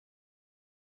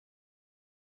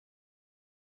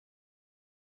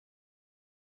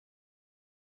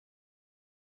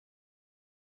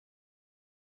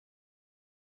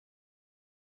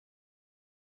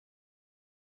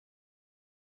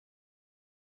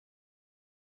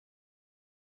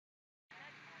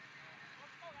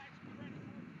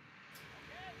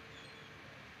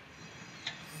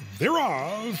They're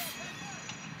off.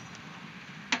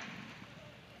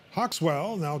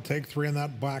 Hawkswell now take 3 in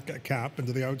that black cap.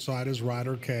 Into the outside is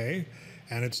Rider K.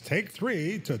 And it's take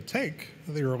 3 to take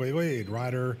the early lead.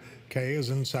 Rider K is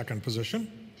in second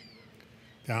position.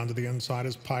 Down to the inside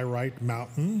is Pyrite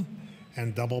Mountain.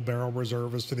 And Double Barrel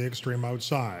Reserve is to the extreme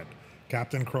outside.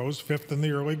 Captain Crow's fifth in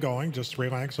the early going, just 3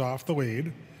 lengths off the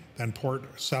lead. Then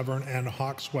Port Severn and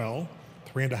Hawkswell.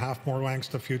 3.5 more lengths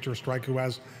to Future Strike, who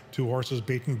has 2 horses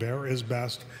beaten. Bear is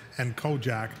best. And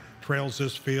Kojak trails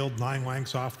this field 9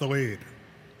 lengths off the lead.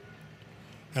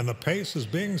 And the pace is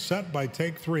being set by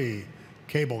take 3.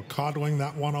 Cable coddling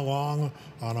that one along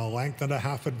on a 1.5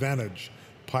 length advantage.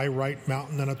 Pyrite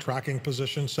Mountain in a tracking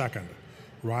position second.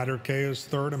 Rider K is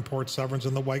third, and Port Severn's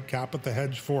in the white cap at the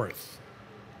hedge fourth.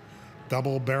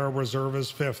 Double Barrel Reserve is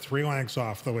fifth, 3 lengths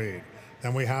off the lead.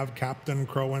 Then we have Captain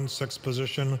Crow in sixth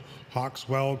position,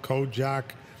 Hawkswell, Kojak,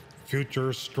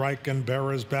 Future Strike, and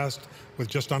Bear is best with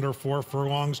just under 4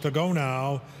 furlongs to go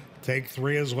now. Take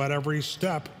 3 has led every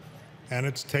step, and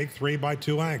it's take 3 by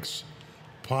 2 lengths.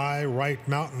 Pyrite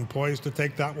Mountain poised to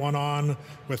take that one on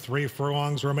with 3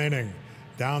 furlongs remaining.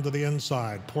 Down to the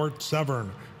inside, Port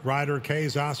Severn. Rider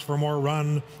K's asked for more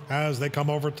run as they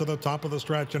come over to the top of the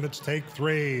stretch, and it's take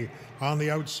 3 on the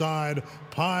outside.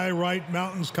 Pyrite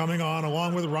Mountain's coming on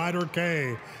along with Rider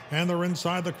K, and they're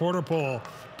inside the quarter pole.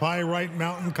 Pyrite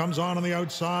Mountain comes on the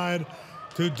outside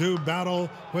to do battle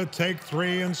with take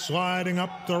 3, and sliding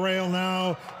up the rail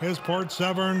now is Port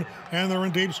Severn, and they're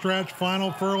in deep stretch.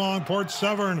 Final furlong, Port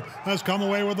Severn has come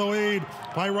away with the lead.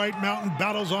 Pyrite Mountain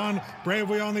battles on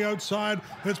bravely on the outside.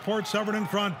 It's Port Severn in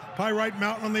front, Pyrite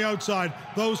Mountain on the outside.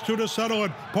 Those two to settle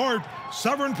it. Port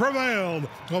Severn prevailed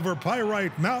over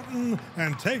Pyrite Mountain,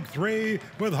 and take 3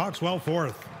 with Hawkswell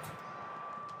fourth.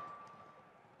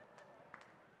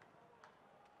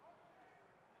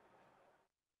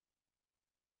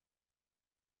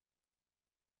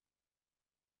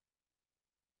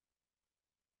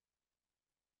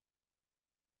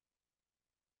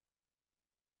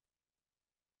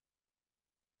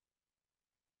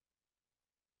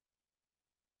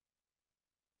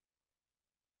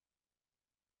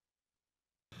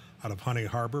 Out of Honey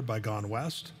Harbor by Gone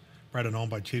West, bred and owned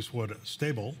by Chiefswood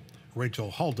Stable. Rachel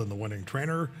Halden, the winning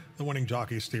trainer, the winning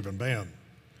jockey Stephen Bain.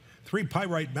 3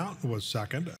 Pyrite Mountain was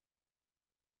second.